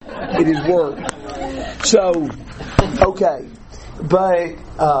It has worked. So, okay. But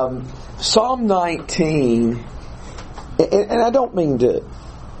Psalm 19, and I don't mean to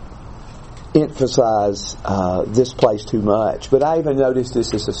emphasize this place too much, but I even noticed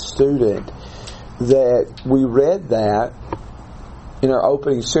this as a student, that we read that in our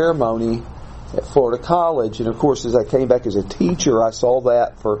opening ceremony at Florida College. And of course, as I came back as a teacher, I saw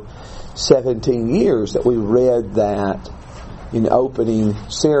that for 17 years, that we read that in opening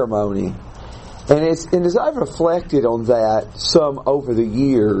ceremony. And as I've reflected on that some over the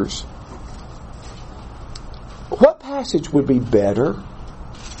years, what passage would be better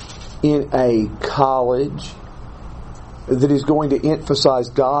in a college that is going to emphasize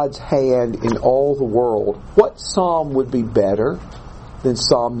God's hand in all the world? What psalm would be better than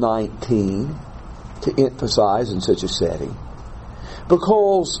Psalm 19 to emphasize in such a setting?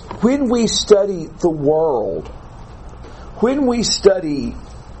 Because when we study the world, when we study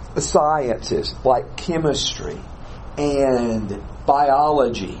sciences like chemistry and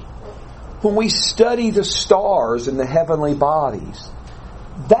biology, when we study the stars and the heavenly bodies,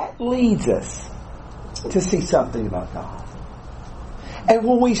 that leads us to see something about God. And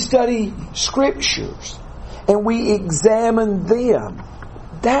when we study scriptures and we examine them,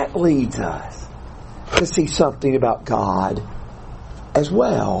 that leads us to see something about God as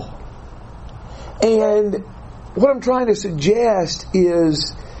well. And what I'm trying to suggest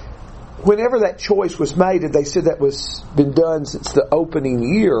is, whenever that choice was made, and they said that was been done since the opening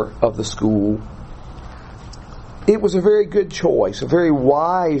year of the school, it was a very good choice, a very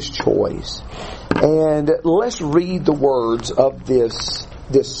wise choice. And let's read the words of this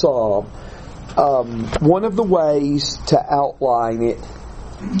psalm. One of the ways to outline it,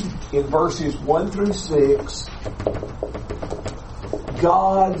 in verses 1 through 6,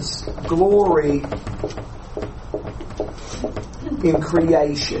 God's glory in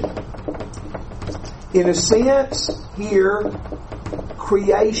creation. In a sense, here,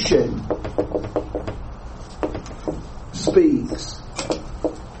 creation speaks.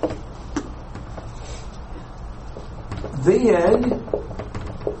 Then,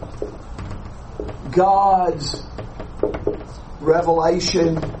 God's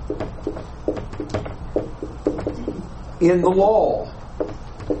revelation in the law.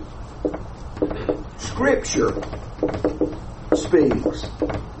 Scripture speaks.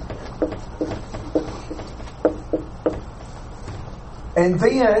 And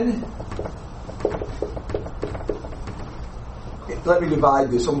then, let me divide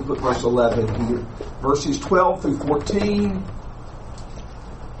this. I'm going to put verse 11 here. Verses 12 through 14.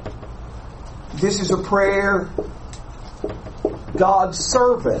 This is a prayer. God's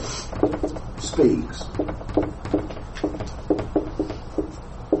servant speaks.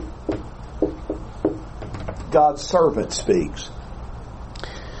 God's servant speaks.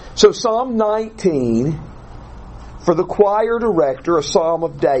 So Psalm 19, for the choir director, a psalm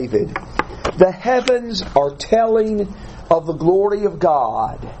of David. The heavens are telling of the glory of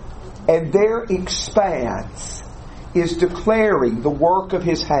God, and their expanse is declaring the work of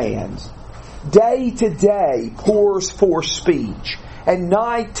His hands. Day to day pours forth speech, and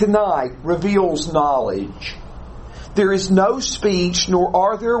night to night reveals knowledge. There is no speech, nor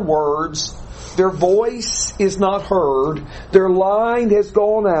are there words. Their voice is not heard. Their line has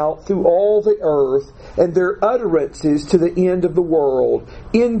gone out through all the earth, and their utterances to the end of the world.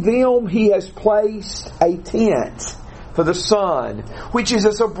 In them He has placed a tent for the sun, which is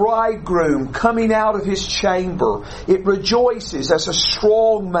as a bridegroom coming out of his chamber. It rejoices as a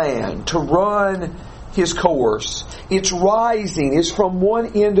strong man to run his course. Its rising is from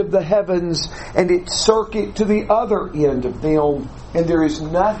one end of the heavens, and its circuit to the other end of them, and there is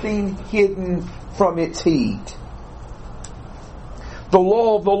nothing hidden from its heat. The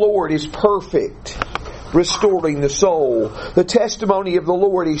law of the Lord is perfect, restoring the soul. The testimony of the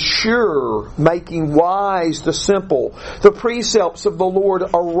Lord is sure, making wise the simple. The precepts of the Lord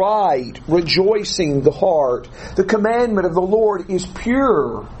are right, rejoicing the heart. The commandment of the Lord is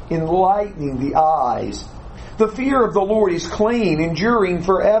pure, enlightening the eyes. The fear of the Lord is clean, enduring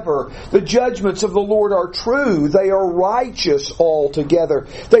forever. The judgments of the Lord are true. They are righteous altogether.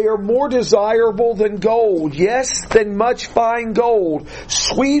 They are more desirable than gold, yes, than much fine gold,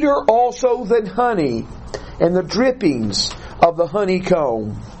 sweeter also than honey, and the drippings of the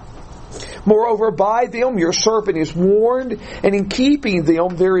honeycomb. Moreover, by them your servant is warned, and in keeping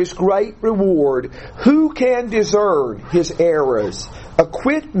them there is great reward. Who can discern his errors?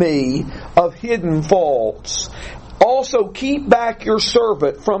 Acquit me of hidden faults. Also keep back your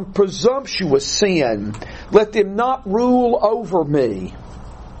servant from presumptuous sin. Let them not rule over me.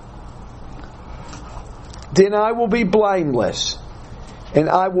 Then I will be blameless and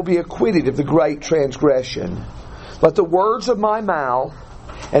I will be acquitted of the great transgression. Let the words of my mouth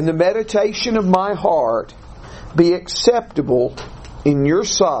and the meditation of my heart be acceptable in your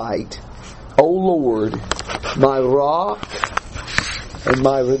sight, O Lord, my rock and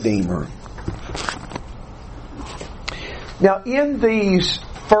my redeemer. Now, in these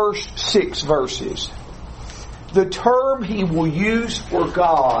first 6 verses, the term he will use for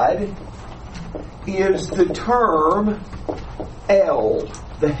God is the term El.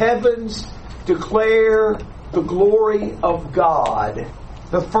 The heavens declare the glory of God.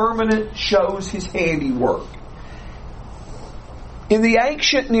 The firmament shows His handiwork. In the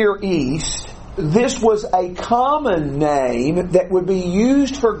ancient Near East, this was a common name that would be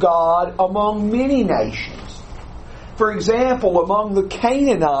used for God among many nations. For example, among the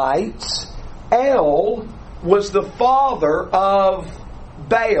Canaanites, El was the father of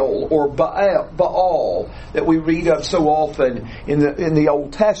Baal or Baal that we read of so often in the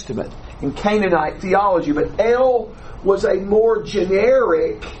Old Testament in Canaanite theology. But El was a more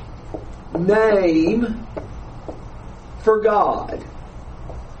generic name for God.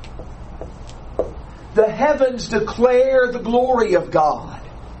 The heavens declare the glory of God.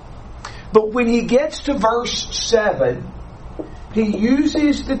 But when he gets to verse 7, he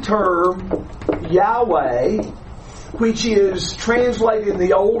uses the term Yahweh, which is translated in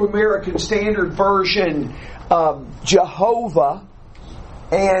the Old American Standard Version Jehovah,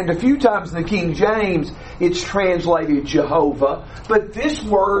 and a few times in the King James it's translated Jehovah. But this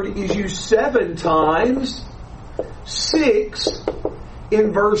word is used 7 times, 6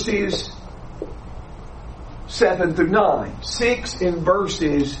 in verses 7 through 9. 6 in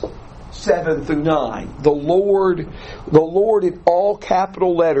verses 7 through 9. The Lord in all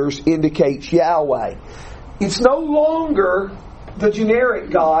capital letters indicates Yahweh. It's no longer the generic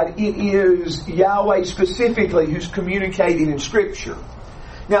God. It is Yahweh specifically who's communicating in Scripture.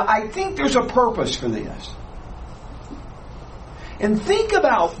 Now, I think there's a purpose for this. And think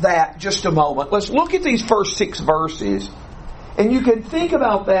about that just a moment. Let's look at these first 6 verses. And you can think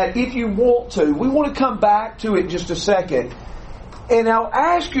about that if you want to. We want to come back to it in just a second. And I'll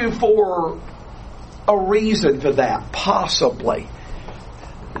ask you for a reason for that, possibly.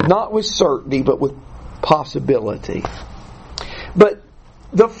 Not with certainty, but with possibility. But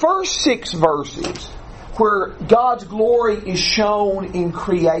the first 6 verses, where God's glory is shown in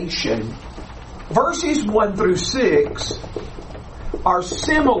creation, verses 1 through 6 are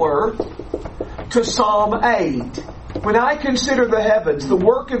similar to Psalm 8. When I consider the heavens, the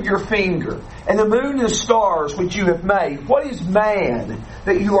work of your finger, and the moon and the stars which you have made, what is man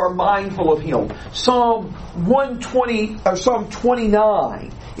that you are mindful of him? Psalm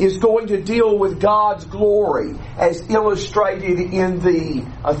 29 is going to deal with God's glory as illustrated in the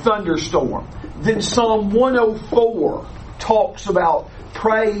thunderstorm. Then Psalm 104 talks about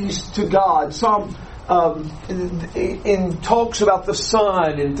praise to God. Psalm talks about the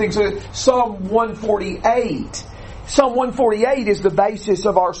sun and things like that. Psalm 148. Psalm 148 is the basis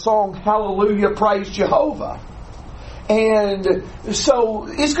of our song, Hallelujah, Praise Jehovah. And so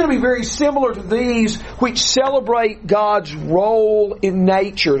it's going to be very similar to these which celebrate God's role in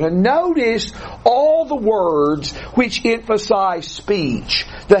nature. And notice all the words which emphasize speech.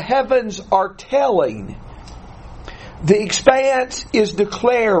 The heavens are telling. The expanse is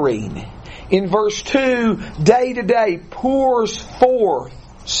declaring. In verse 2, day to day pours forth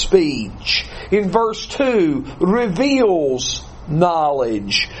speech. In verse 2, reveals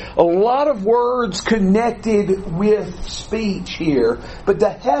knowledge. A lot of words connected with speech here. But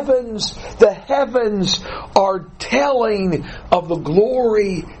the heavens are telling of the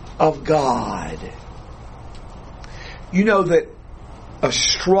glory of God. You know that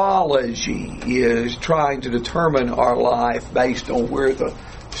astrology is trying to determine our life based on where the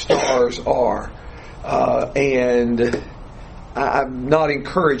stars are. And I'm not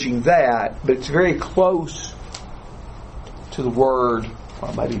encouraging that, but it's very close to the word.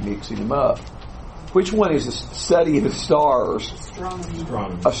 I might be mixing them up. Which one is the study of the stars?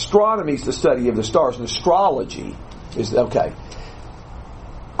 Astronomy. Astronomy is the study of the stars, and astrology is okay.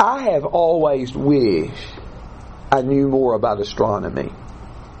 I have always wished I knew more about astronomy.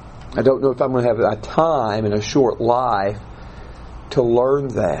 I don't know if I'm going to have a time in a short life to learn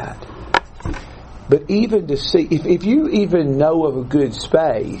that. But even to see, if you even know of a good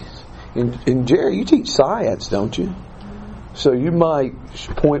space, and Jerry, you teach science, don't you? So you might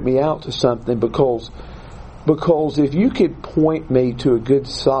point me out to something because if you could point me to a good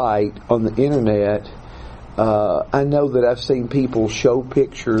site on the internet, I know that I've seen people show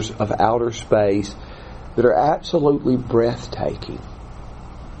pictures of outer space that are absolutely breathtaking.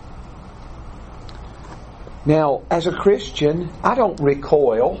 Now, as a Christian, I don't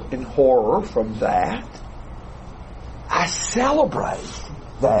recoil in horror from that. I celebrate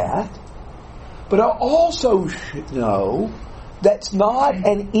that. But I also should know that's not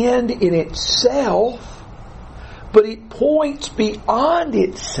an end in itself, but it points beyond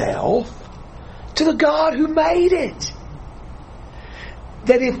itself to the God who made it.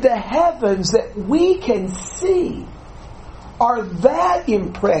 That if the heavens that we can see are that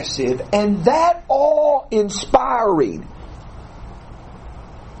impressive and that awe-inspiring,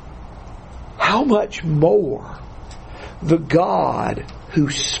 how much more the God who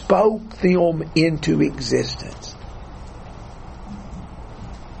spoke them into existence.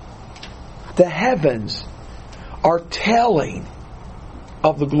 The heavens are telling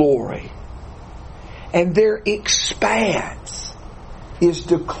of the glory, and their expanse is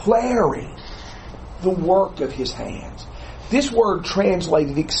declaring the work of His hands. This word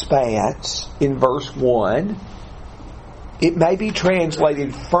translated expanse in verse 1, it may be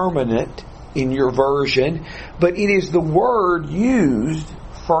translated firmament in your version, but it is the word used,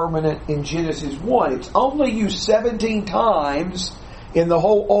 firmament, in Genesis 1. It's only used 17 times in the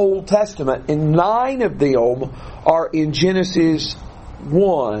whole Old Testament, and 9 of them are in Genesis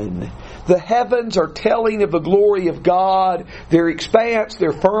 1. The heavens are telling of the glory of God. Their expanse,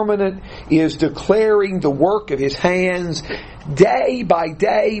 their firmament, is declaring the work of His hands. Day by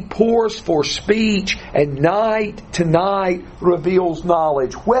day pours forth speech, and night to night reveals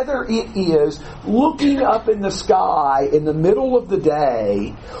knowledge. Whether it is looking up in the sky in the middle of the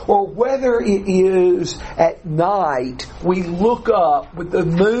day, or whether it is at night, we look up with the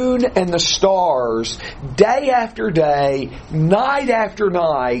moon and the stars, day after day, night after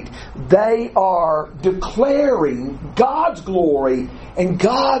night, they are declaring God's glory and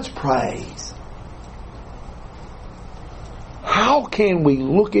God's praise. How can we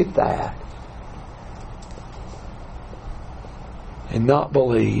look at that and not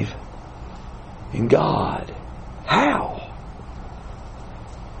believe in God? How?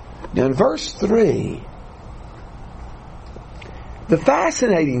 Now in verse 3, the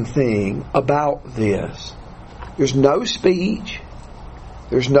fascinating thing about this, there's no speech,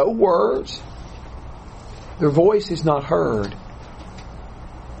 there's no words, their voice is not heard.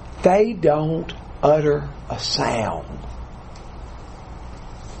 They don't utter a sound.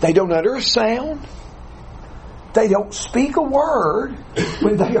 They don't utter a sound. They don't speak a word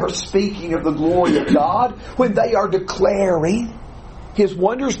when they are speaking of the glory of God, when they are declaring His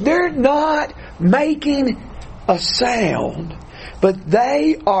wonders. They're not making a sound, but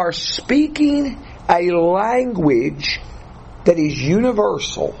they are speaking a language that is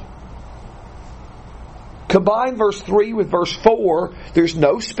universal. Combine verse 3 with verse 4. There's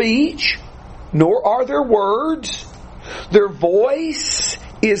no speech, nor are there words. Their voice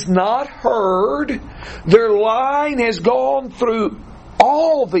is not heard. Their line has gone through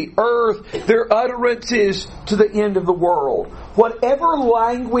all the earth. Their utterance is to the end of the world. Whatever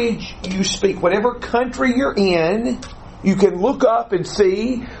language you speak, whatever country you're in, you can look up and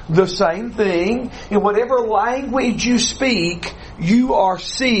see the same thing. In whatever language you speak, you are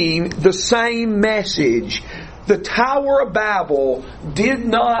seeing the same message. The Tower of Babel did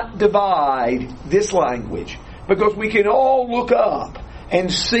not divide this language, because we can all look up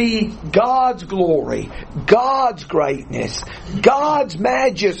and see God's glory, God's greatness, God's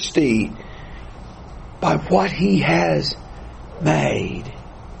majesty by what He has made.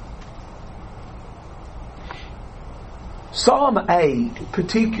 Psalm 8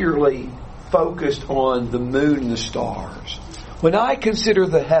 particularly focused on the moon and the stars. When I consider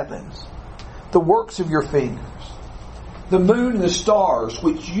the heavens, the works of your fingers, the moon and the stars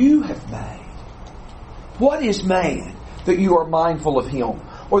which you have made, what is man that you are mindful of him,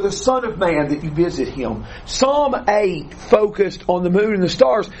 or the Son of Man that you visit him? Psalm 8 focused on the moon and the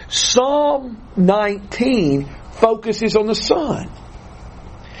stars. Psalm 19 focuses on the sun.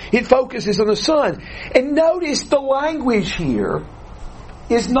 It focuses on the sun. And notice the language here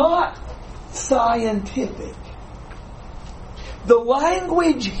is not scientific. The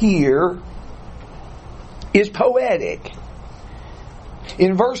language here is poetic.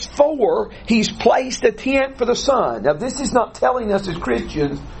 In verse 4, He's placed a tent for the sun. Now this is not telling us as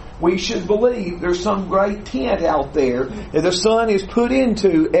Christians we should believe there's some great tent out there that the sun is put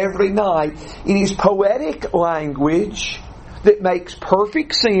into every night. It is poetic language that makes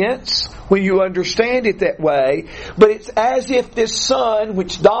perfect sense when you understand it that way. But it's as if this sun,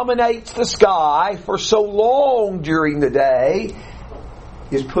 which dominates the sky for so long during the day,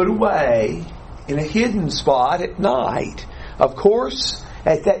 is put away in a hidden spot at night. Of course,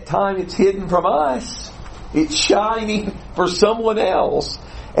 at that time it's hidden from us. It's shining for someone else.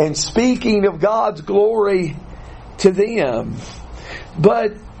 and speaking of God's glory to them.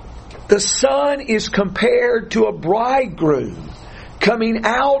 But the Son is compared to a bridegroom coming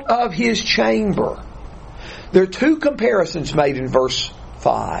out of his chamber. There are two comparisons made in verse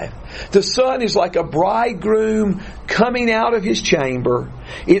 5. The Son is like a bridegroom coming out of his chamber.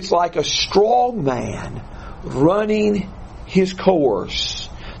 It's like a strong man running his course.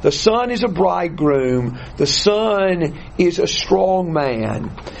 The Son is a bridegroom. The Son is a strong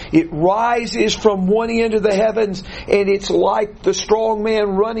man. It rises from one end of the heavens, and it's like the strong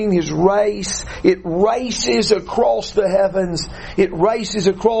man running his race. It races across the heavens. It races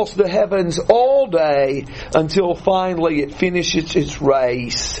across the heavens all day until finally it finishes its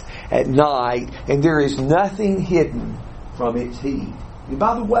race at night, and there is nothing hidden from its heat. And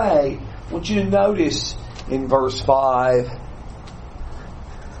by the way, I want you to notice in verse 5,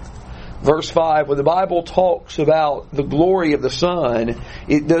 when the Bible talks about the glory of the Son,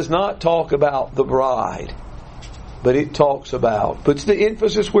 it does not talk about the bride, but it puts the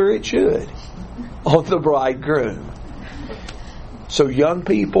emphasis where it should, on the bridegroom. So young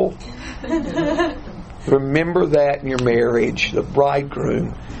people, remember that in your marriage. The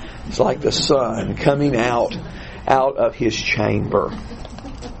bridegroom is like the Son coming out of his chamber.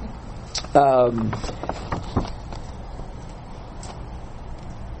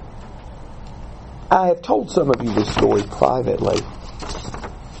 I have told some of you this story privately,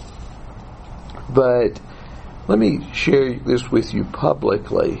 but let me share this with you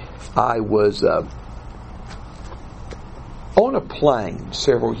publicly. I was on a plane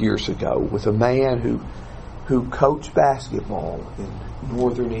several years ago with a man who coached basketball in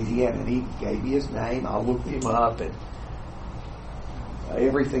northern Indiana, and he gave me his name. I looked him up, and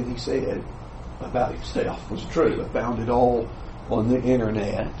everything he said about himself was true. I found it all on the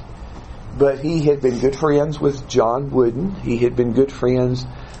internet. But he had been good friends with John Wooden. He had been good friends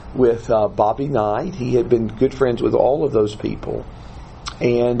with Bobby Knight. He had been good friends with all of those people.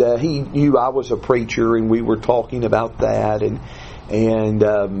 And he knew I was a preacher, and we were talking about that and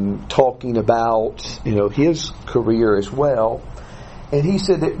talking about his career as well. And he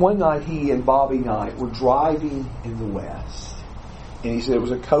said that one night he and Bobby Knight were driving in the West. And he said it was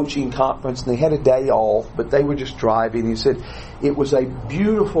a coaching conference, and they had a day off, but they were just driving. He said it was a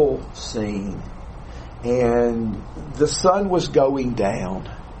beautiful scene, and the sun was going down.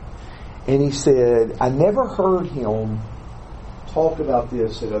 And he said, I never heard him talk about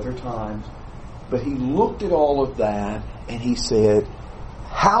this at other times, but he looked at all of that, and he said,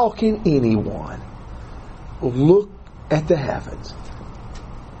 how can anyone look at the heavens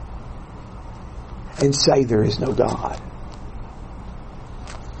and say there is no God?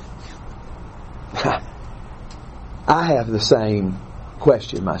 I have the same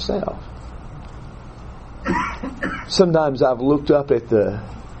question myself. Sometimes I've looked up at the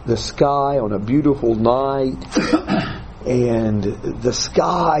sky on a beautiful night, and the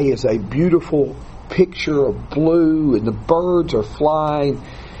sky is a beautiful picture of blue, and the birds are flying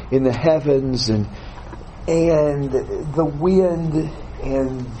in the heavens, and the wind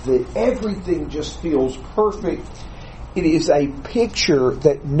and everything just feels perfect. It is a picture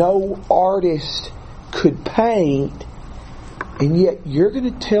that no artist could paint, and yet you're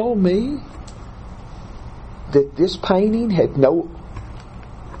going to tell me that this painting had no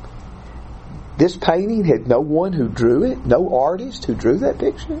one who drew it, no artist who drew that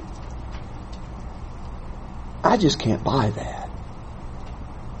picture? I just can't buy that.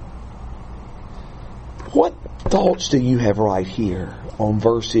 What thoughts do you have right here on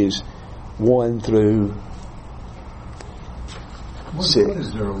verses 1 through 6? What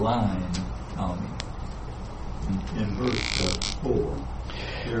is their line, Tommy? In verse 4,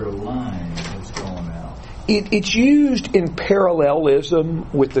 their line is going out. It's used in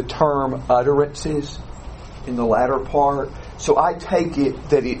parallelism with the term utterances in the latter part. So I take it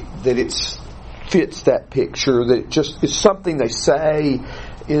that it fits that picture. That it just is something they say.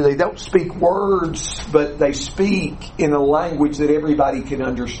 They don't speak words, but they speak in a language that everybody can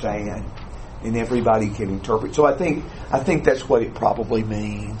understand and everybody can interpret. So I think that's what it probably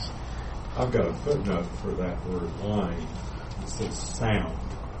means. I've got a footnote for that word line. It says sound.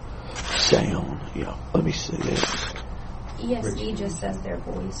 Sound, yeah. Let me see this. ESV just says their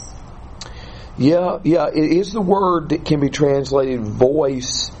voice. Yeah, it is the word that can be translated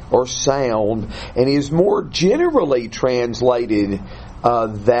voice or sound, and is more generally translated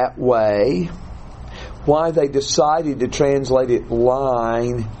that way. Why they decided to translate it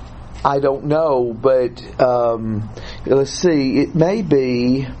line, I don't know, but let's see, it may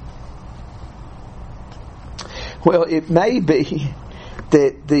be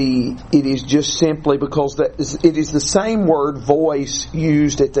it is just simply because it is the same word voice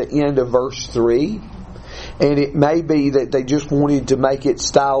used at the end of verse 3, and it may be that they just wanted to make it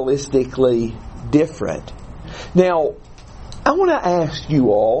stylistically different. Now, I want to ask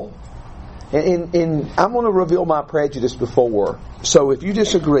you all, and I'm going to reveal my prejudice before, so if you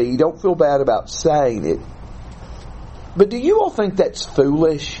disagree, don't feel bad about saying it. But do you all think that's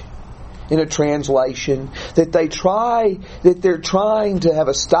foolish in a translation? That they're trying to have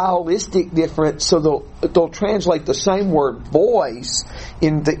a stylistic difference, so they'll translate the same word voice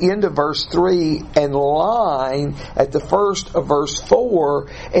in the end of verse 3 and line at the first of verse 4,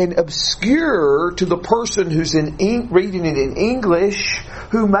 and obscure to the person who's reading it in English,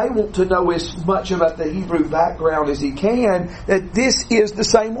 who may want to know as much about the Hebrew background as he can, that this is the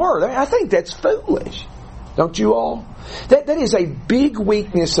same word. I think that's foolish. Don't you all? That is a big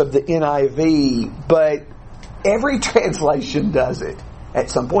weakness of the NIV, but every translation does it at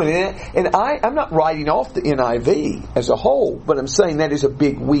some point. And I'm not writing off the NIV as a whole, but I'm saying that is a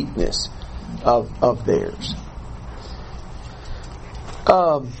big weakness of theirs.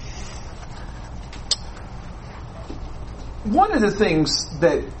 One of the things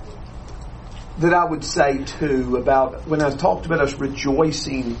that I would say too about when I talked about us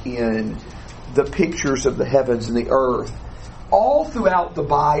rejoicing in the pictures of the heavens and the earth, all throughout the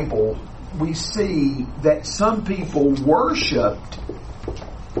Bible we see that some people worshipped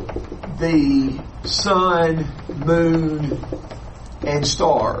the sun, moon, and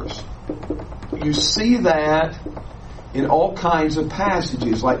stars. You see that in all kinds of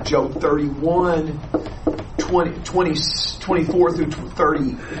passages, like Job 31, 24 through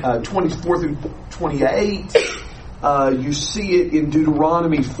 30, 24 through 28. You see it in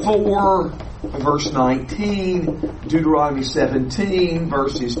Deuteronomy 4, verse 19, Deuteronomy 17,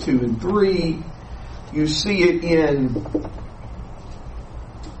 verses 2 and 3. You see it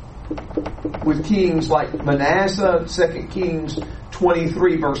with kings like Manasseh, 2 Kings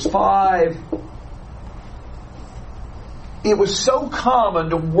 23, verse 5. It was so common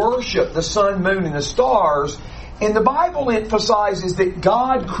to worship the sun, moon, and the stars. And the Bible emphasizes that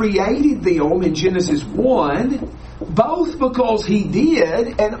God created them in Genesis 1, both because He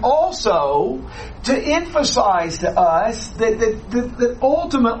did, and also to emphasize to us that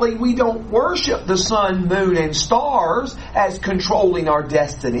ultimately we don't worship the sun, moon, and stars as controlling our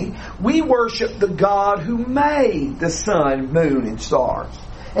destiny. We worship the God who made the sun, moon, and stars.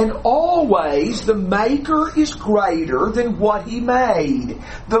 And always the Maker is greater than what He made.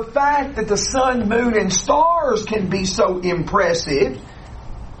 The fact that the sun, moon, and stars can be so impressive,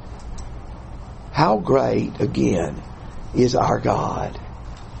 how great, again, is our God.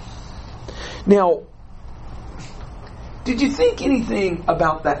 Now, did you think anything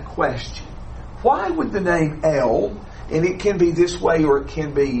about that question? Why would the name El, and it can be this way or it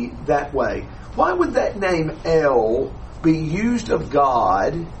can be that way, why would that name El be used of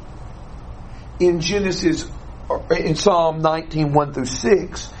God in Psalm 19, 1 through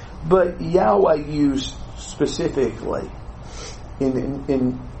 6, but Yahweh used specifically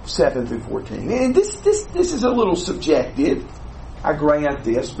in 7 through 14? And this is a little subjective. I grant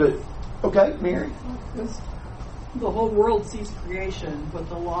this, but okay, Mary? The whole world sees creation, but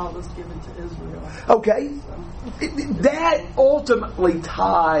the law was given to Israel. Okay. That ultimately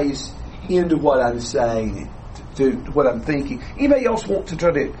ties into what I'm saying, to what I'm thinking. Anybody else want to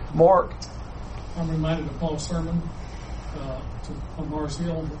try to, Mark? I'm reminded of Paul's sermon on Mars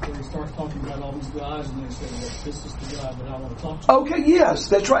Hill, where he starts talking about all these guys, and they say, well, this is the guy that I want to talk to. Okay, yes,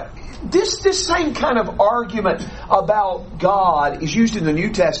 that's right. This same kind of argument about God is used in the New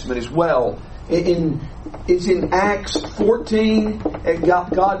Testament as well. It's in Acts 14, and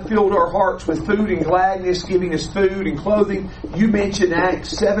God filled our hearts with food and gladness, giving us food and clothing. You mentioned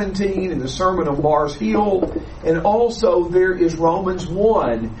Acts 17 in the Sermon on Mars Hill. And also there is Romans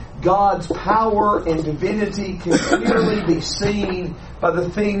 1. God's power and divinity can clearly be seen by the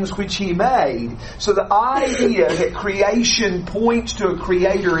things which He made. So the idea that creation points to a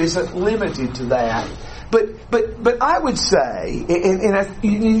Creator isn't limited to that. But I would say,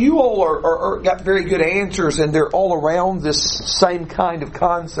 and you all are got very good answers, and they're all around this same kind of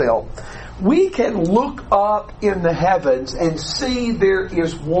concept. We can look up in the heavens and see there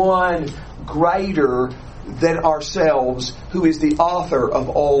is one greater than ourselves who is the author of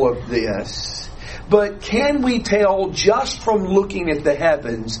all of this. But can we tell just from looking at the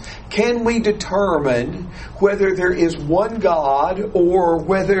heavens, can we determine whether there is one God or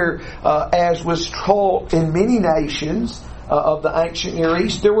whether, as was taught in many nations of the ancient Near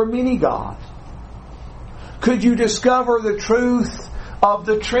East, there were many gods? Could you discover the truth of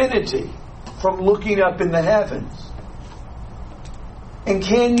the Trinity from looking up in the heavens? And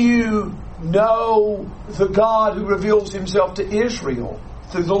can you know the God who reveals Himself to Israel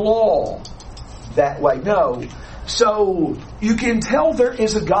through the law that way? No. So you can tell there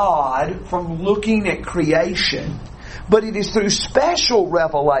is a God from looking at creation, but it is through special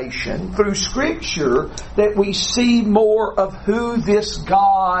revelation, through Scripture, that we see more of who this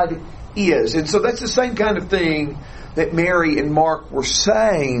God is. And so that's the same kind of thing that Mary and Mark were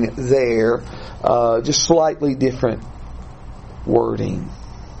saying there, just slightly different wording.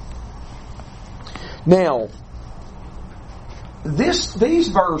 Now, these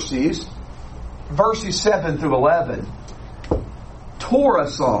verses 7 through 11, Torah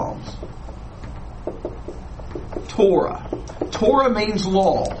Psalms. Torah means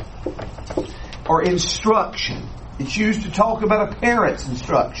law or instruction. It's used to talk about a parent's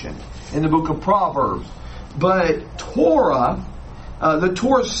instruction in the book of Proverbs. But Torah, the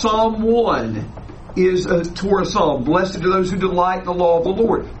Torah Psalm 1 is a Torah Psalm. Blessed are those who delight in the law of the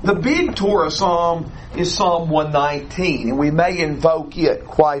Lord. The big Torah Psalm is Psalm 119, and we may invoke it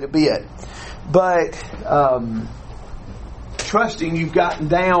quite a bit. But trusting you've gotten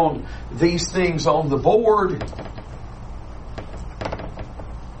down these things on the board.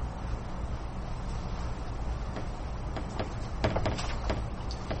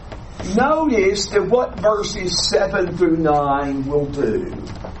 Notice that what verses 7 through 9 will do.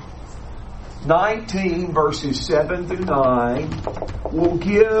 19 verses 7 through 9 will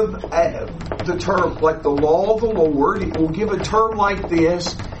give the term like the law of the Lord. It will give a term like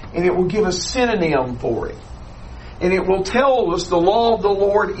this, and it will give a synonym for it. And it will tell us the law of the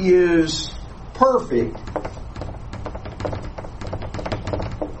Lord is perfect.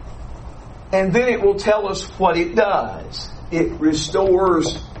 And then it will tell us what it does. It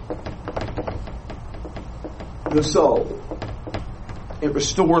restores the soul. It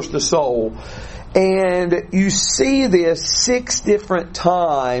restores the soul. And you see this 6 different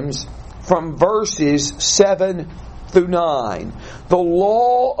times from verses 7 through 9. The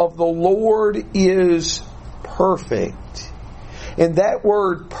law of the Lord is perfect. And that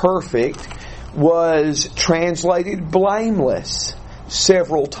word perfect was translated blameless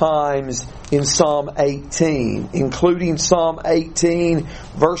several times in Psalm 18, including Psalm 18,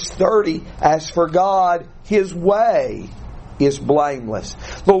 verse 30, as for God, His way is blameless.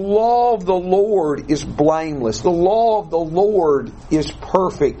 The law of the Lord is blameless. The law of the Lord is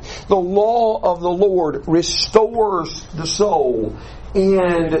perfect. The law of the Lord restores the soul.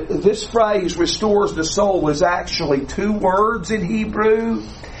 And this phrase, restores the soul, is actually 2 words in Hebrew.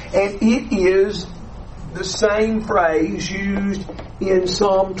 And it is the same phrase used in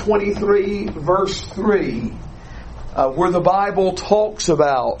Psalm 23, verse 3, where the Bible talks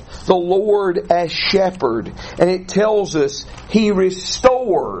about the Lord as shepherd. And it tells us He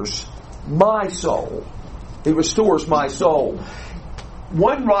restores my soul. He restores my soul.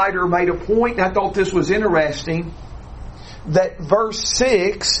 One writer made a point, and I thought this was interesting, that verse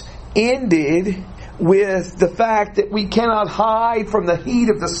 6 ended with the fact that we cannot hide from the heat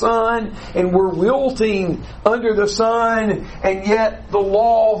of the sun, and we're wilting under the sun, and yet the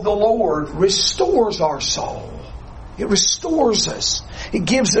law of the Lord restores our soul. It restores us. It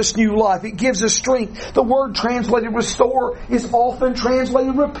gives us new life. It gives us strength. The word translated restore is often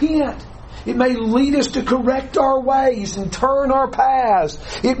translated repent. It may lead us to correct our ways and turn our paths.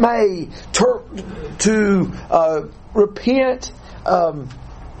 It may turn to repent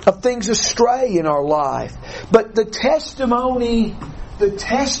of things astray in our life. But the testimony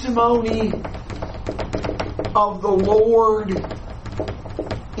of the Lord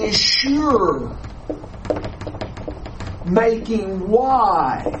is sure, making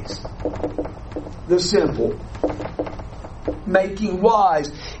wise the simple. Making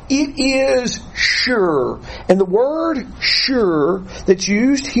wise. It is sure. And the word sure that's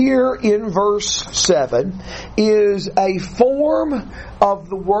used here in verse 7 is a form of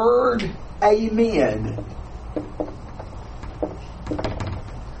the word amen.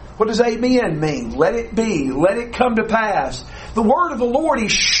 What does amen mean? Let it be. Let it come to pass. The word of the Lord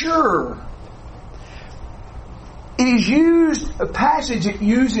is sure. It is used, a passage that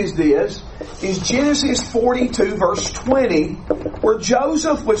uses this is Genesis 42 verse 20, where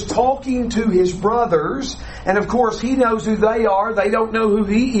Joseph was talking to his brothers, and of course he knows who they are, they don't know who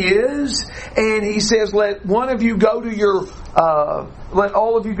he is, and he says, let all of you go to your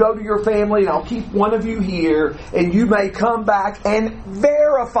family, and I'll keep one of you here, and you may come back and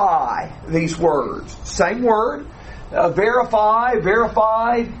verify these words. Same word. Verified,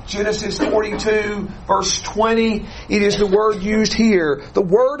 Genesis 42, verse 20. It is the word used here. The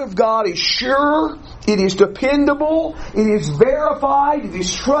Word of God is sure, it is dependable, it is verified, it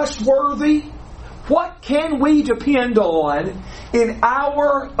is trustworthy. What can we depend on in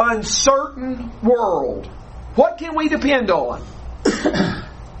our uncertain world? What can we depend on?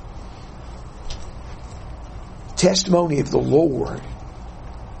 Testimony of the Lord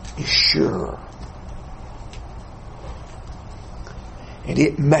is sure. And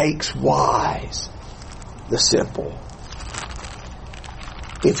it makes wise the simple.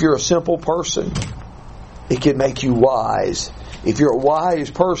 If you're a simple person, it can make you wise. If you're a wise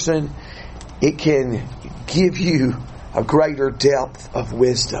person, it can give you a greater depth of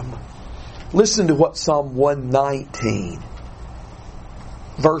wisdom. Listen to what Psalm 119,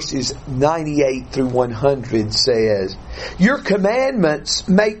 verses 98 through 100 says. Your commandments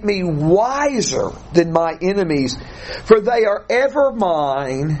make me wiser than my enemies, for they are ever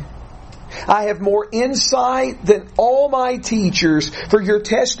mine. I have more insight than all my teachers, for your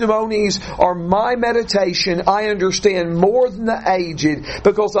testimonies are my meditation. I understand more than the aged,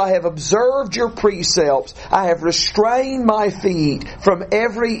 because I have observed your precepts. I have restrained my feet from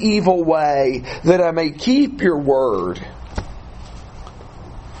every evil way, that I may keep your word.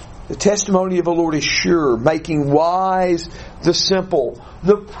 The testimony of the Lord is sure, making wise the simple.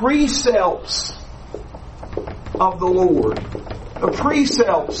 The precepts of the Lord. The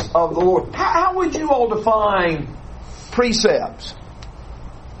precepts of the Lord. How would you all define precepts?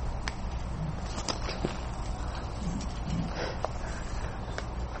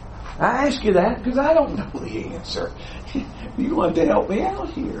 I ask you that because I don't know the answer. You want to help me out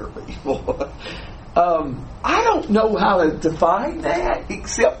here, people. I don't know how to define that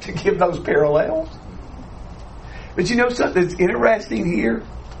except to give those parallels. But you know something that's interesting here?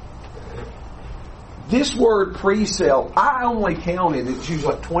 This word precept, I only counted, it's used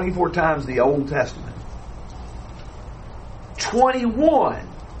like 24 times in the Old Testament. 21.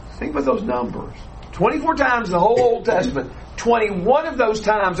 Think about those numbers. 24 times in the whole Old Testament. 21 of those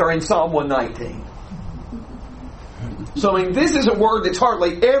times are in Psalm 119. So, I mean, this is a word that's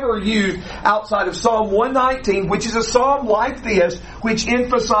hardly ever used outside of Psalm 119, which is a psalm like this, which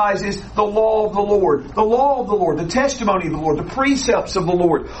emphasizes the law of the Lord. The law of the Lord, the testimony of the Lord, the precepts of the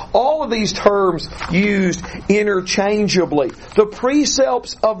Lord. All of these terms used interchangeably. The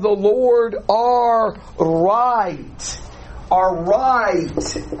precepts of the Lord are right. Are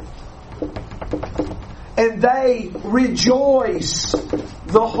right. And they rejoice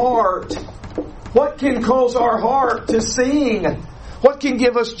the heart. What can cause our heart to sing? What can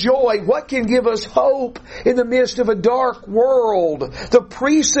give us joy? What can give us hope in the midst of a dark world? The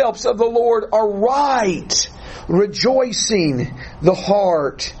precepts of the Lord are right, rejoicing the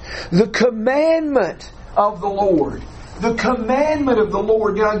heart. The commandment of the Lord. The commandment of the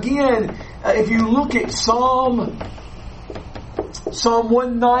Lord. Now again, if you look at Psalm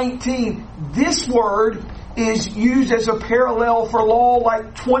 119, this word is used as a parallel for law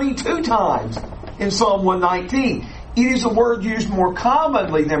like 22 times in Psalm 119. It is a word used more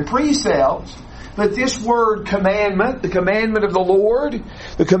commonly than precepts, but this word commandment, the commandment of the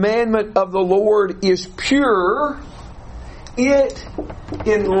Lord is pure. It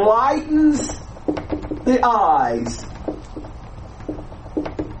enlightens the eyes.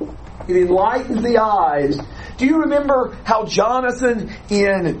 It enlightens the eyes. Do you remember how Jonathan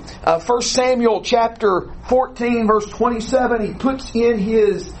in 1 Samuel chapter 14 verse 27, he puts in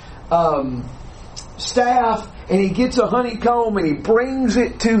his staff and he gets a honeycomb and he brings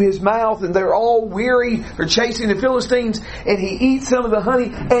it to his mouth, and they're all weary, they're chasing the Philistines, and he eats some of the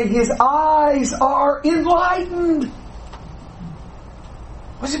honey and his eyes are enlightened.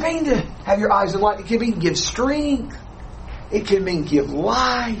 What does it mean to have your eyes enlightened? It can mean give strength. It can mean give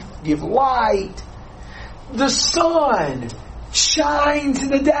life, give light. The sun shines in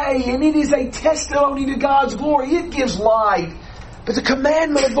the day, and it is a testimony to God's glory. It gives light. But the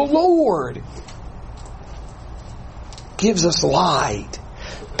commandment of the Lord gives us light.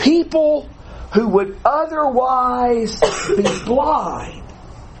 People who would otherwise be blind,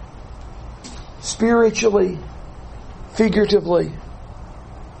 spiritually, figuratively,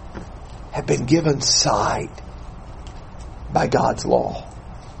 have been given sight by God's law.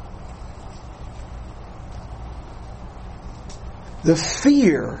 The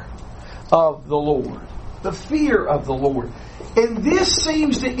fear of the Lord. The fear of the Lord. And this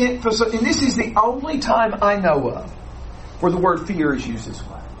seems to emphasize, and this is the only time I know of where the word fear is used this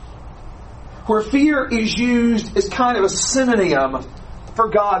way. Where fear is used as kind of a synonym for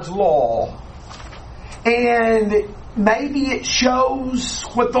God's law. And maybe it shows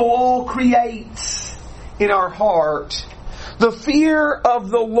what the law creates in our heart. The fear of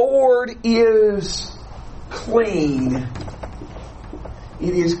the Lord is clean.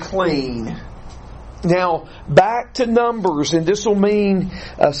 It is clean. Now, back to Numbers, and this will mean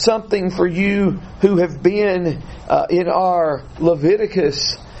something for you who have been in our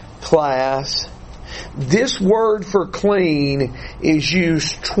Leviticus class. This word for clean is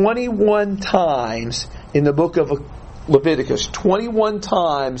used 21 times in the book of Leviticus. 21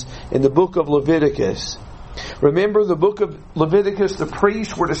 times in the book of Leviticus. Remember, the book of Leviticus, the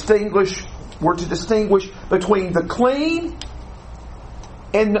priests were to distinguish between the clean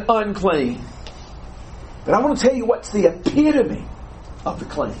and the unclean. But I want to tell you what's the epitome of the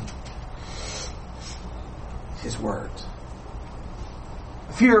clean. His words.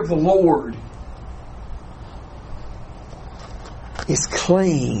 The fear of the Lord is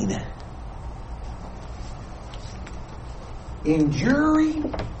clean,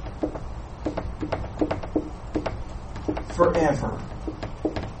 enduring forever.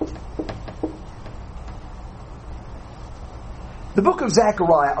 The book of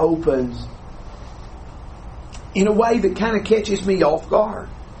Zechariah opens in a way that kind of catches me off guard.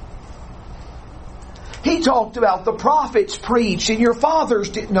 He talked about the prophets preached and your fathers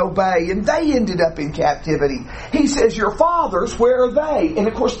didn't obey and they ended up in captivity. He says, your fathers, where are they? And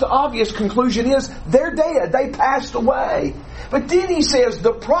of course the obvious conclusion is they're dead. They passed away. But then he says,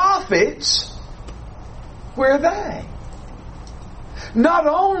 the prophets, where are they? Not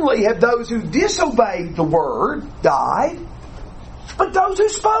only have those who disobeyed the word died, but those who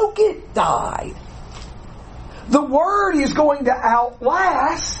spoke it died. The word is going to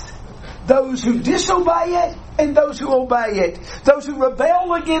outlast those who disobey it and those who obey it. Those who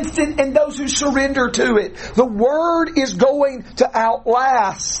rebel against it and those who surrender to it. The word is going to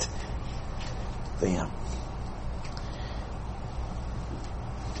outlast them.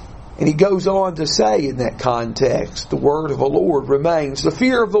 And he goes on to say in that context, the word of the Lord remains. The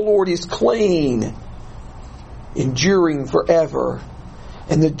fear of the Lord is clean, enduring forever.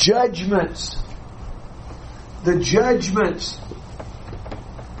 And the judgments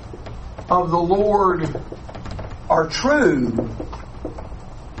of the Lord are true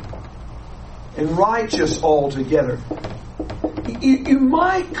and righteous altogether. You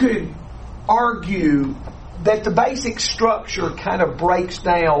could argue that the basic structure kind of breaks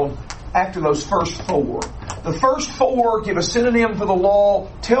down after those first four. The first four give a synonym for the law,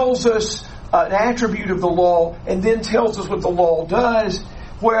 tells us an attribute of the law, and then tells us what the law does.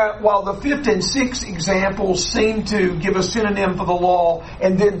 While the fifth and sixth examples seem to give a synonym for the law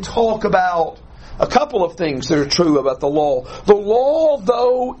and then talk about a couple of things that are true about the law. The law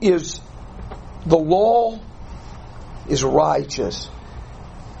is righteous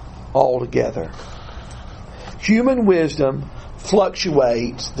altogether. Human wisdom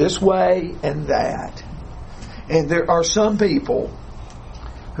fluctuates this way and that. And there are some people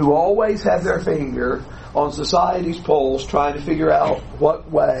who always have their finger on society's pulse trying to figure out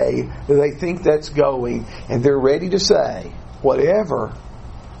what way they think that's going, and they're ready to say whatever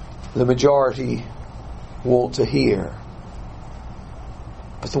the majority want to hear.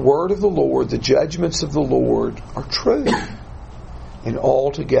 But the word of the Lord, the judgments of the Lord are true and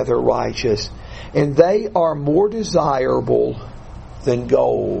altogether righteous, and they are more desirable than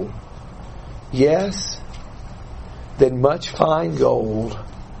gold. Yes, than much fine gold,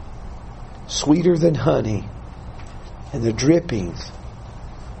 sweeter than honey, and the drippings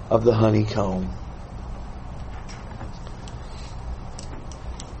of the honeycomb.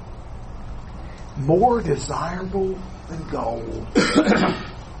 More desirable than gold.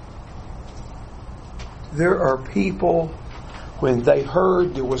 There are people, when they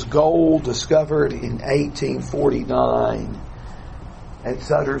heard there was gold discovered in 1849 at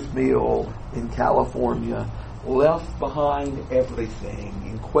Sutter's Mill in California, left behind everything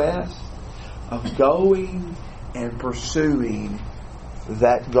in quest of going and pursuing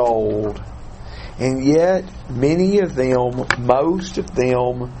that gold. And yet, many of them, most of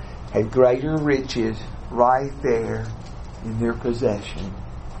them, had greater riches right there in their possession.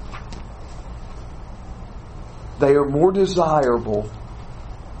 They are more desirable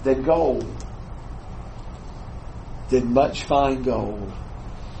than gold, than much fine gold.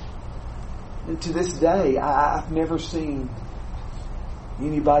 And to this day, I've never seen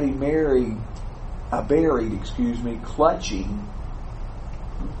anybody buried, clutching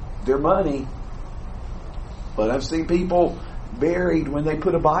their money. But I've seen people buried when they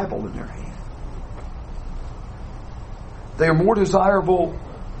put a Bible in their hand. They are more desirable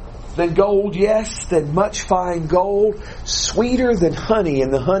than gold, yes, than much fine gold, sweeter than honey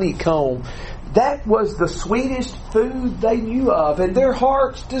in the honeycomb. That was the sweetest food they knew of, and their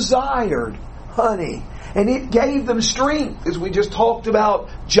hearts desired honey. And it gave them strength, as we just talked about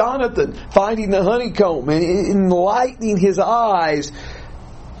Jonathan finding the honeycomb and enlightening his eyes.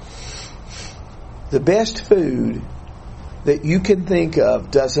 The best food that you can think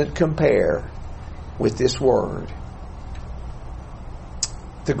of doesn't compare with this Word.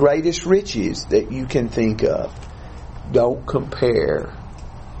 The greatest riches that you can think of don't compare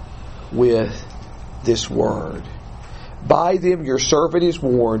with this Word. By them your servant is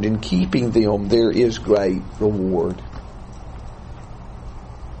warned, in keeping them there is great reward.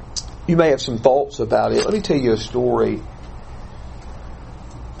 You may have some thoughts about it. Let me tell you a story.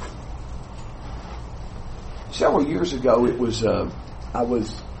 Several years ago, I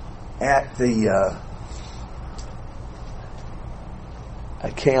was at the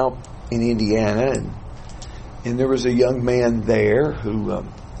a camp in Indiana, and there was a young man there who was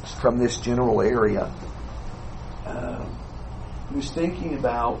from this general area. He was thinking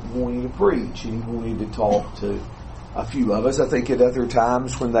about wanting to preach, and he wanted to talk to a few of us. I think at other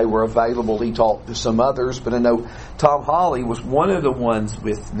times when they were available, he talked to some others. But I know Tom Holly was one of the ones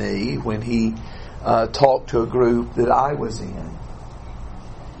with me when he talked to a group that I was in.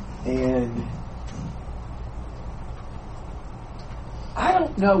 And I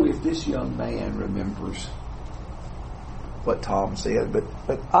don't know if this young man remembers what Tom said, but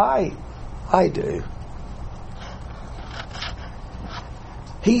I do.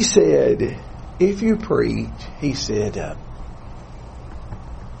 He said, if you preach, he said,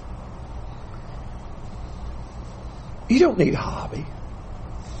 you don't need a hobby.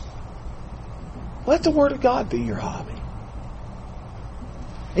 Let the Word of God be your hobby.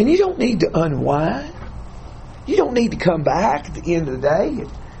 And you don't need to unwind. You don't need to come back at the end of the day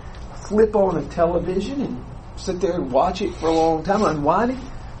and flip on a television and sit there and watch it for a long time, unwinding.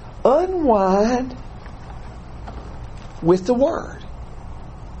 Unwind with the Word.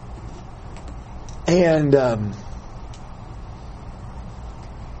 And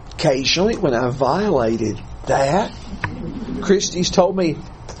occasionally when I violated that, Christy's told me,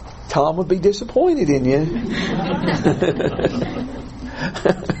 Tom would be disappointed in you.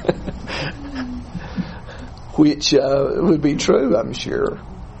 Which would be true, I'm sure.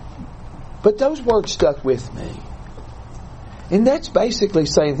 But those words stuck with me. And that's basically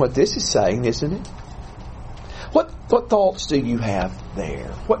saying what this is saying, isn't it? What thoughts do you have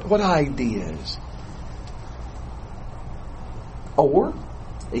there? What ideas? Or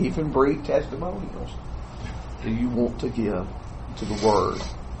even brief testimonials do you want to give to the Word?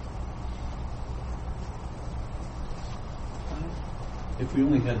 If we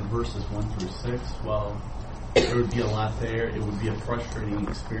only had verses 1 through 6, well, there would be a lot there. It would be a frustrating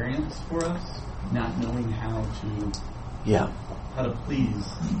experience for us, not knowing how to please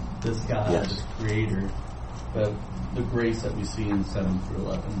this God, this Creator. But the grace that we see in 7 through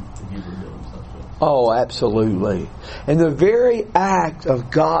 11 that He revealed Himself with. Oh, absolutely. And the very act of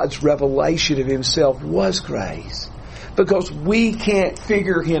God's revelation of Himself was grace. Because we can't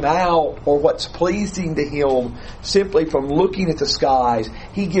figure Him out or what's pleasing to Him simply from looking at the skies.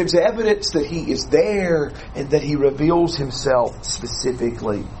 He gives evidence that He is there and that He reveals Himself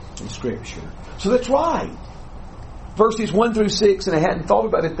specifically in Scripture. So that's right. Verses 1 through 6, and I hadn't thought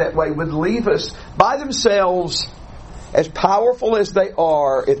about it that way, would leave us by themselves, as powerful as they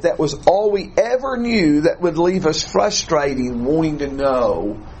are. If that was all we ever knew, that would leave us frustrating, wanting to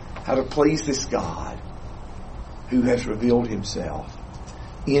know how to please this God who has revealed Himself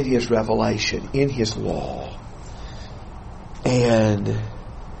in His revelation, in His law. And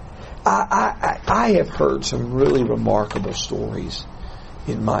I have heard some really remarkable stories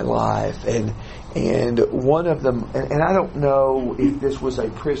in my life, and one of them, and I don't know if this was a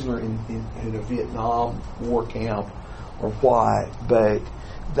prisoner in a Vietnam War camp or what, but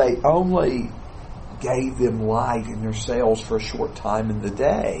they only gave them light in their cells for a short time in the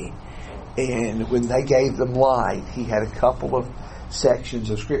day. And when they gave them light, he had a couple of sections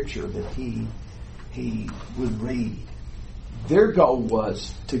of Scripture that he would read. Their goal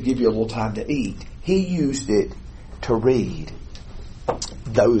was to give you a little time to eat. He used it to read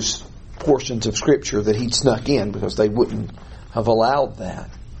those portions of Scripture that he'd snuck in because they wouldn't have allowed that.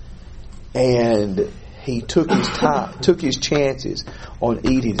 And he took his time, took his chances on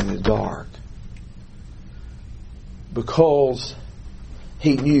eating in the dark because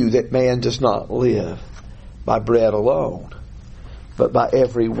he knew that man does not live by bread alone, but by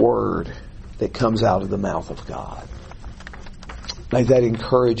every word that comes out of the mouth of God. May that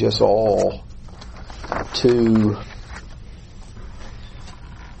encourage us all to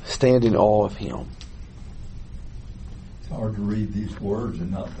stand in awe of Him. It's hard to read these words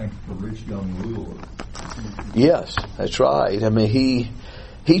and not think of the rich young ruler. Yes, that's right. I mean,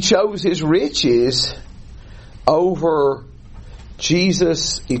 he chose his riches over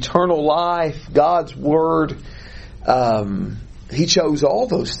Jesus, eternal life, God's Word. He chose all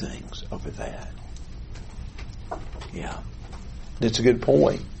those things over that. Yeah. That's a good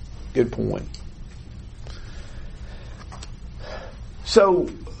point. Good point. So,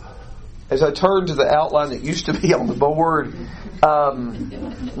 as I turn to the outline that used to be on the board,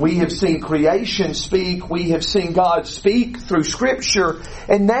 we have seen creation speak. We have seen God speak through Scripture.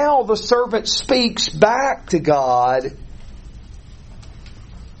 And now the servant speaks back to God.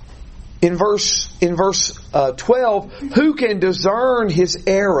 In verse 12, who can discern his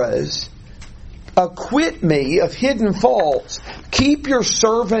errors? Acquit me of hidden faults. Keep your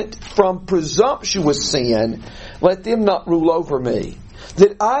servant from presumptuous sin. Let them not rule over me.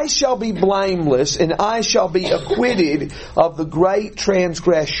 That I shall be blameless and I shall be acquitted of the great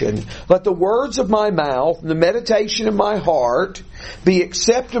transgression. Let the words of my mouth and the meditation of my heart be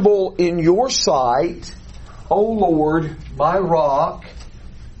acceptable in your sight, O Lord, my rock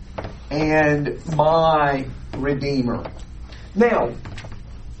and my Redeemer. Now,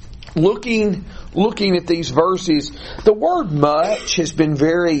 looking at these verses, the word much has been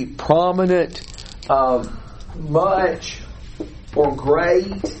very prominent. Much or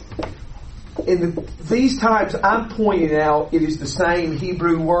great. In these times I'm pointing out, it is the same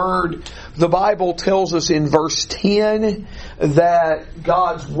Hebrew word. The Bible tells us in verse 10 that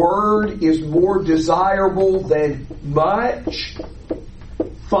God's word is more desirable than much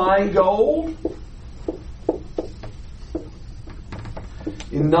fine gold.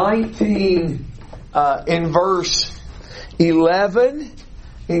 In verse 11,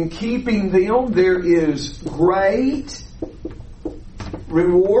 in keeping them there is great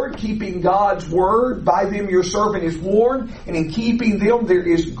reward. Keeping God's word, by them your servant is warned, and in keeping them there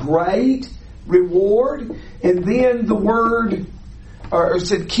is great reward. And then the word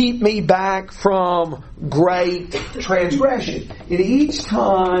said, keep me back from great transgression. And each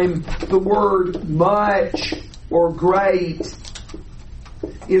time the word much or great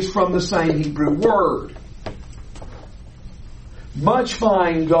is from the same Hebrew word. Much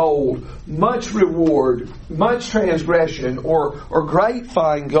fine gold, much reward, much transgression, or great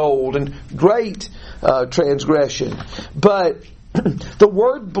fine gold and great transgression. But the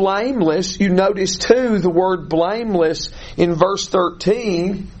word blameless, you notice too, the word blameless in verse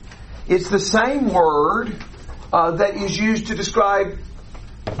 13, it's the same word that is used to describe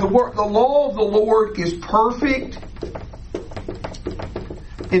the law of the Lord is perfect.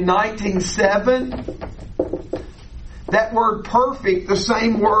 In 19:7, that word perfect, the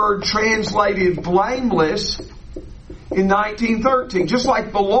same word translated blameless in 19:13. Just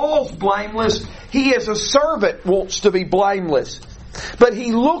like the law's blameless, he as a servant wants to be blameless. But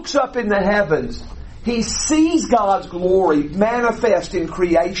he looks up in the heavens. He sees God's glory manifest in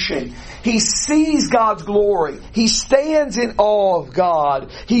creation. He sees God's glory. He stands in awe of God.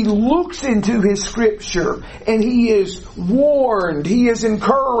 He looks into His Scripture and he is warned. He is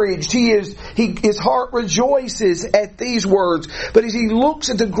encouraged. His heart rejoices at these words. But as he looks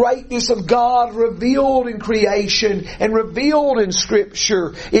at the greatness of God revealed in creation and revealed in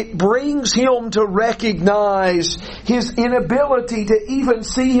Scripture, it brings him to recognize his inability to even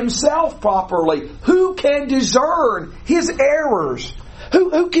see himself properly. Who can discern his errors?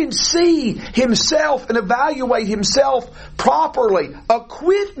 Who can see himself and evaluate himself properly?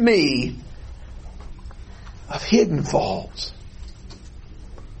 Acquit me of hidden faults.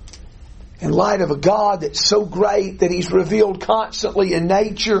 In light of a God that's so great that He's revealed constantly in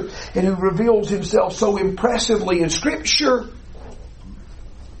nature and who reveals Himself so impressively in Scripture,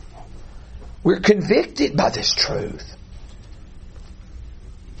 we're convicted by this truth.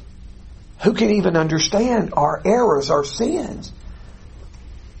 Who can even understand our errors, our sins?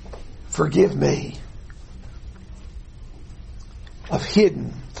 Forgive me of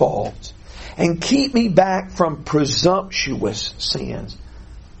hidden faults and keep me back from presumptuous sins.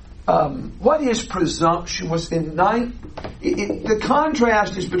 What is presumptuous? The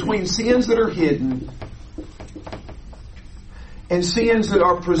contrast is between sins that are hidden and sins that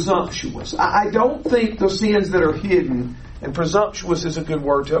are presumptuous. I don't think the sins that are hidden, and presumptuous is a good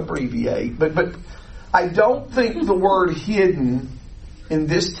word to abbreviate, but I don't think the word hidden in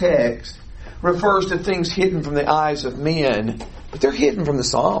this text refers to things hidden from the eyes of men, but they're hidden from the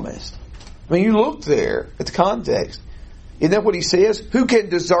psalmist. I mean, you look there at the context. Isn't that what he says? Who can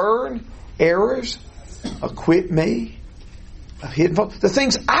discern errors? Acquit me of hidden faults. The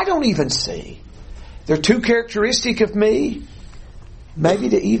things I don't even see. They're too characteristic of me, maybe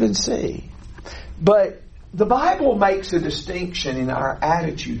to even see. But the Bible makes a distinction in our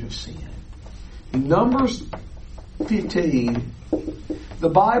attitude of sin. In Numbers 15, the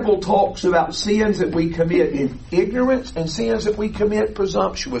Bible talks about sins that we commit in ignorance and sins that we commit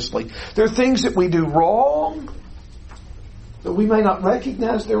presumptuously. There are things that we do wrong, but we may not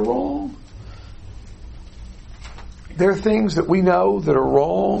recognize they're wrong. There are things that we know that are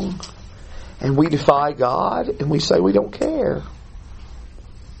wrong, and we defy God, and we say we don't care.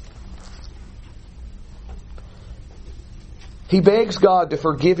 He begs God to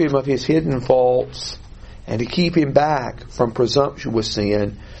forgive him of his hidden faults and to keep him back from presumptuous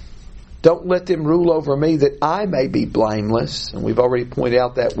sin. Don't let them rule over me, that I may be blameless. And we've already pointed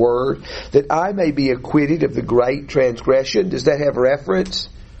out that word. That I may be acquitted of the great transgression. Does that have reference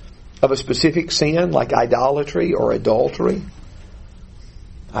of a specific sin like idolatry or adultery?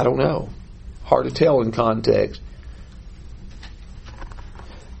 I don't know. Hard to tell in context.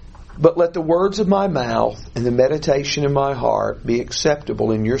 But let the words of my mouth and the meditation of my heart be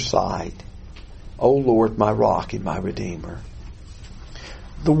acceptable in your sight, O Lord, my rock and my redeemer.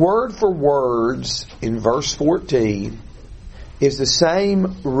 The word for words in verse 14 is the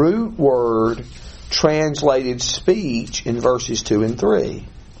same root word translated speech in verses 2 and 3.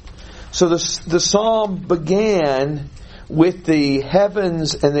 So the psalm began with the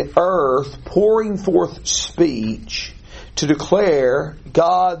heavens and the earth pouring forth speech to declare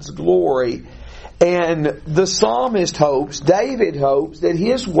God's glory. And the psalmist hopes, David hopes, that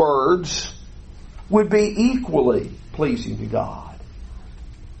his words would be equally pleasing to God.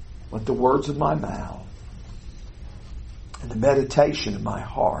 Let the words of my mouth and the meditation of my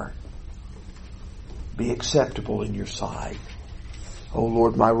heart be acceptable in your sight, O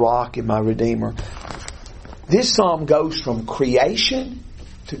Lord, my rock and my redeemer. This psalm goes from creation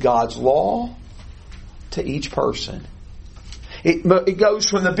to God's law to each person. It goes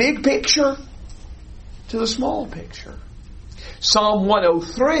from the big picture to the small picture. Psalm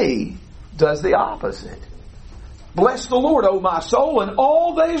 103 does the opposite. Bless the Lord, O my soul, and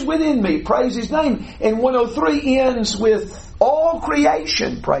all that is within me. Praise His name. And 103 ends with all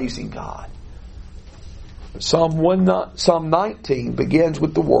creation praising God. But Psalm 19 begins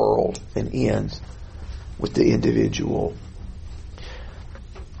with the world and ends with the individual.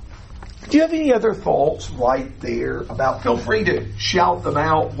 Do you have any other thoughts right there about? Feel free to shout them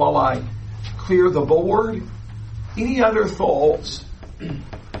out while I clear the board. Any other thoughts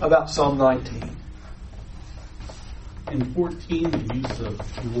about Psalm 19? In 14, the use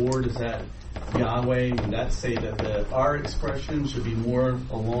of Lord, is that Yahweh? Would that say that our expression should be more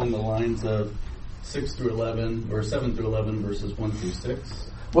along the lines of 6 through 11 or 7 through 11 verses 1 through 6?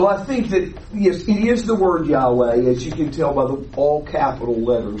 Well, I think that, yes, it is the word Yahweh, as you can tell by the all capital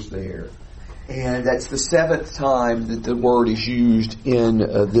letters there. And that's the 7th time that the word is used in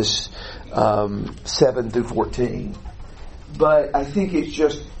this 7 through 14. But I think it's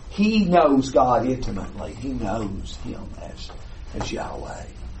just, he knows God intimately. He knows Him as Yahweh.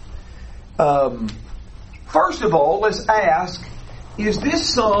 First of all, let's ask, is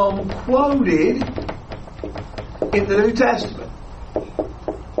this psalm quoted in the New Testament?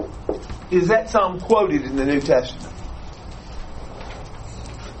 Is that psalm quoted in the New Testament?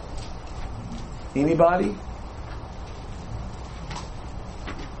 Anybody?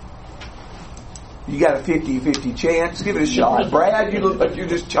 You got a 50-50 chance. Give it a shot. Brad, you look like you're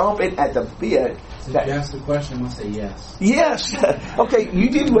just chomping at the bit. So if you ask the question, I'm going to say yes. Yes. Okay, you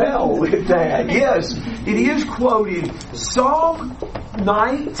did well with that. Yes. It is quoted. Psalm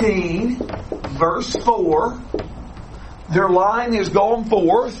 19, verse 4. Their line is gone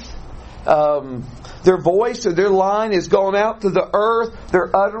forth. Their voice or their line is gone out to the earth.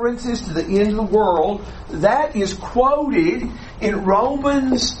 Their utterances to the end of the world. That is quoted in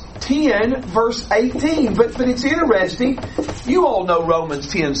Romans 10, verse 18. But it's interesting. You all know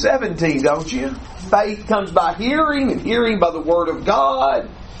Romans 10:17, don't you? Faith comes by hearing, and hearing by the Word of God.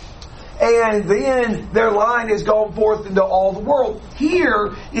 And then their line has gone forth into all the world.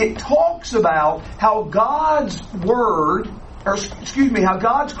 Here, it talks about how God's Word, how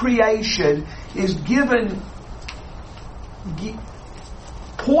God's creation is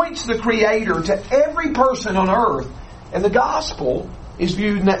points the Creator to every person on earth. And the gospel is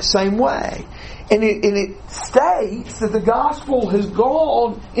viewed in that same way. And it states that the gospel has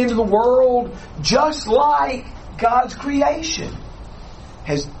gone into the world just like God's creation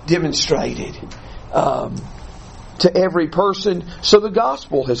has demonstrated to every person. So the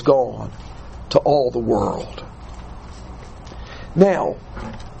gospel has gone to all the world. Now,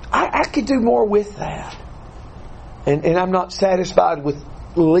 I could do more with that. And I'm not satisfied with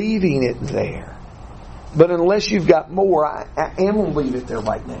leaving it there. But unless you've got more, I am going to leave it there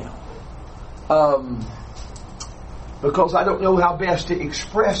right now. Because I don't know how best to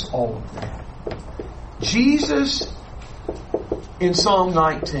express all of that. Jesus in Psalm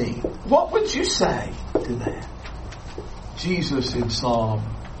 19. What would you say to that? Jesus in Psalm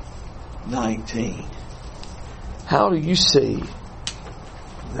 19. How do you see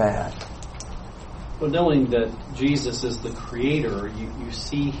that? Well, knowing that Jesus is the creator, you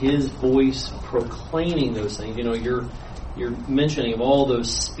see his voice proclaiming those things. You're mentioning of all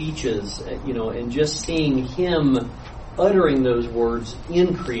those speeches, and just seeing him uttering those words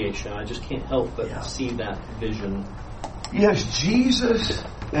in creation. I just can't help but see that vision. Yes, Jesus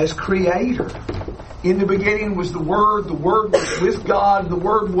as creator. In the beginning was the Word was with God, the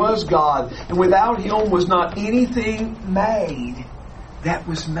Word was God, and without Him was not anything made that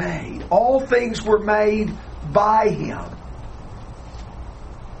was made. All things were made by Him.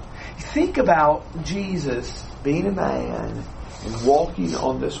 Think about Jesus being a man and walking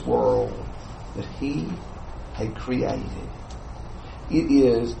on this world that He had created. It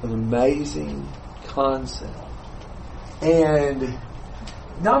is an amazing concept. And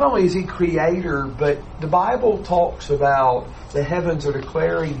not only is He creator, but the Bible talks about the heavens are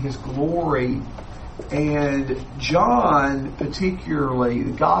declaring His glory. And John, particularly,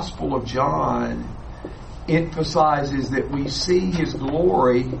 the Gospel of John, emphasizes that we see His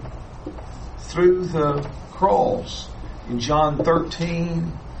glory through the cross. In John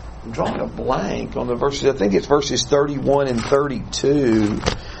 13, I'm drawing a blank on the verses. I think it's verses 31 and 32,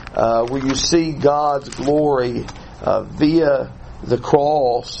 where you see God's glory via the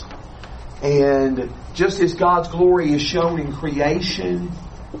cross. And just as God's glory is shown in creation,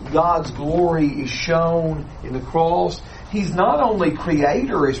 God's glory is shown in the cross. He's not only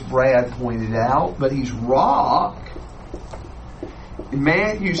creator, as Brad pointed out, but He's rock. In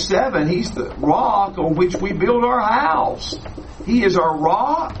Matthew 7, He's the rock on which we build our house. He is our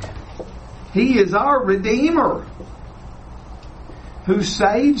rock. He is our Redeemer who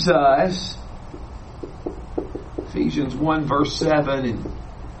saves us. Ephesians 1 verse 7 and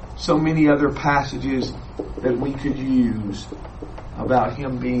so many other passages that we could use about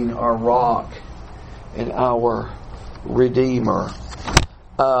Him being our rock and our Redeemer.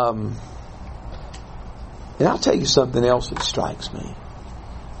 And I'll tell you something else that strikes me.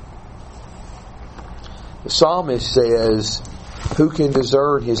 The psalmist says, "Who can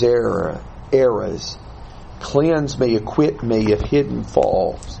discern His errors? Cleanse me, acquit me of hidden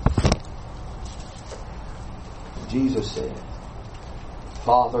faults." Jesus said,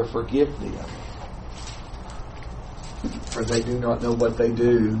 "Father, forgive them, for they do not know what they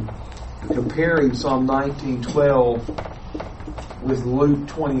do." Comparing Psalm 19:12 with Luke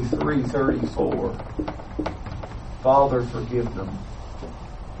 23:34. Father, forgive them.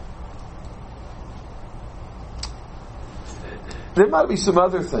 There might be some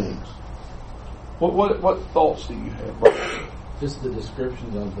other things. What thoughts do you have, Brian? Just the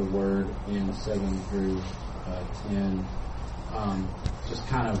descriptions of the word in 7 through 10. Just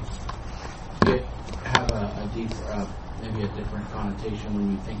kind of have a deeper, maybe a different connotation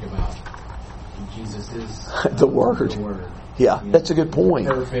when you think about Jesus is the Word. Yeah, that's a good point.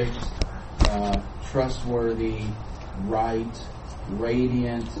 Perfect, trustworthy, right,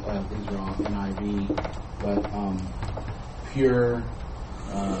 radiant. These are all NIV, but pure,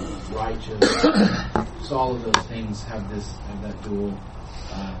 righteous. So all of those things have that dual.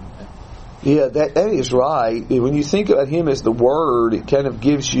 Yeah, that is right. When you think about Him as the Word, it kind of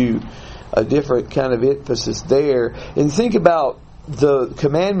gives you a different kind of emphasis there. And think about the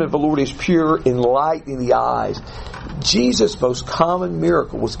commandment of the Lord is pure, enlightening the eyes. Jesus' most common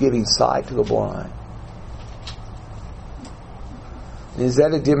miracle was giving sight to the blind. Is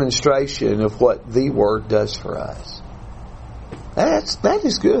that a demonstration of what the Word does for us? That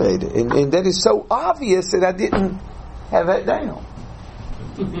is good, and that is so obvious that I didn't have that down.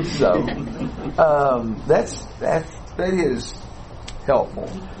 So that is helpful.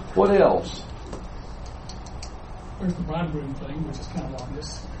 What else? There's the bridegroom thing, which is kind of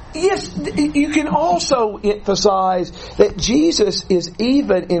obvious. Yes, you can also emphasize that Jesus is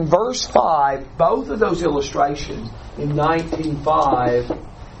even in verse 5, both of those illustrations in 19:5,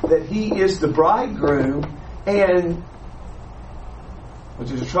 that He is the bridegroom, and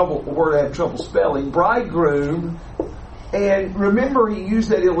which is a word I have trouble spelling, bridegroom. And remember, He used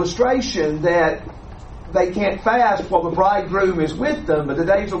that illustration that they can't fast while the bridegroom is with them, but the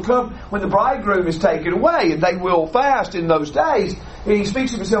days will come when the bridegroom is taken away, and they will fast in those days. And He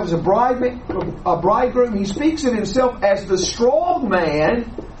speaks of Himself as a bridegroom. He speaks of Himself as the strong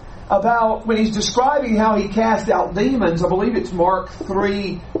man about when He's describing how He cast out demons. I believe it's Mark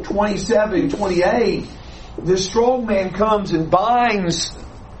 3:27-28. This strong man comes and binds,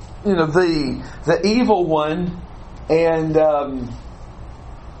 the evil one. And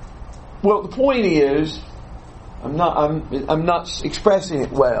well, the point is, I'm not expressing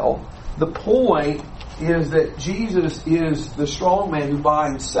it well. The point is that Jesus is the strong man who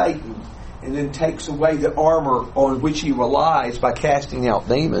binds Satan, and then takes away the armor on which he relies by casting out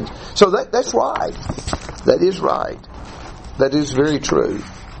demons. So that's right. That is right. That is very true.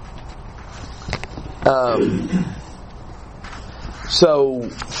 So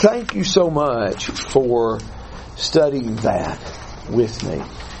thank you so much for studying that with me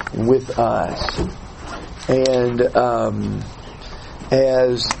and with us. And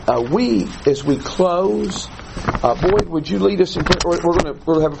as we close, Boyd, would you lead us in prayer? We're going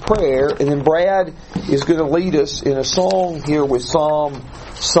to have a prayer, and then Brad is going to lead us in a song here with Psalm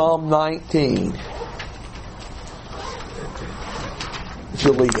 19. If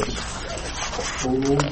you'll lead us.